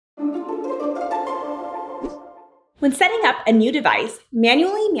When setting up a new device,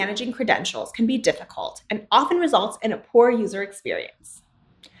 manually managing credentials can be difficult and often results in a poor user experience.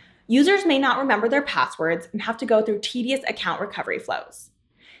 Users may not remember their passwords and have to go through tedious account recovery flows.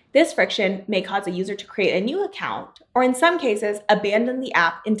 This friction may cause a user to create a new account, or in some cases, abandon the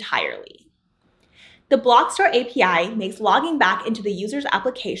app entirely. The Blockstore API makes logging back into the user's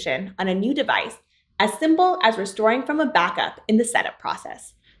application on a new device as simple as restoring from a backup in the setup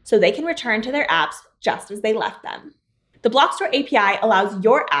process, so they can return to their apps just as they left them. The Blockstore API allows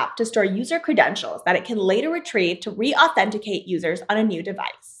your app to store user credentials that it can later retrieve to re-authenticate users on a new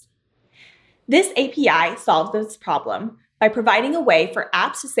device. This API solves this problem by providing a way for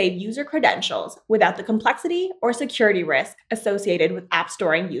apps to save user credentials without the complexity or security risk associated with app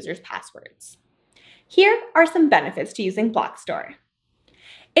storing users' passwords. Here are some benefits to using Blockstore.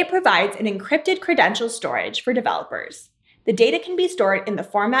 It provides an encrypted credential storage for developers. The data can be stored in the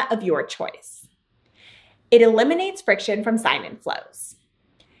format of your choice. It eliminates friction from sign-in flows.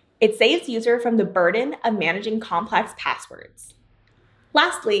 It saves users from the burden of managing complex passwords.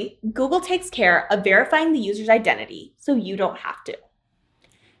 Lastly, Google takes care of verifying the user's identity so you don't have to.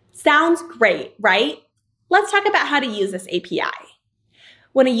 Sounds great, right? Let's talk about how to use this API.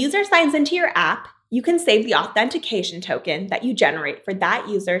 When a user signs into your app, you can save the authentication token that you generate for that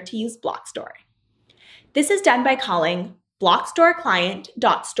user to use Blockstore. This is done by calling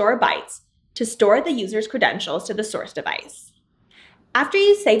blockstoreclient.storeBytes to store the user's credentials to the source device. After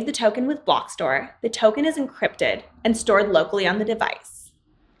you save the token with Blockstore, the token is encrypted and stored locally on the device.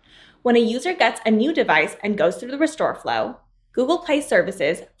 When a user gets a new device and goes through the restore flow, Google Play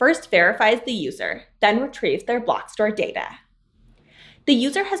Services first verifies the user, then retrieves their Blockstore data. The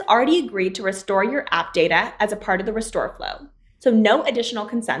user has already agreed to restore your app data as a part of the restore flow, so no additional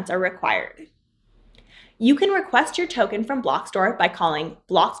consents are required. You can request your token from Blockstore by calling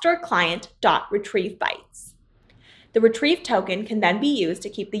blockstoreclient.retrieveBytes. The retrieved token can then be used to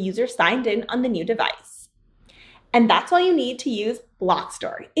keep the user signed in on the new device. And that's all you need to use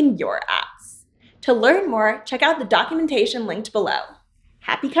Blockstore in your apps. To learn more, check out the documentation linked below.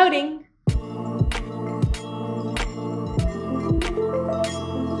 Happy coding!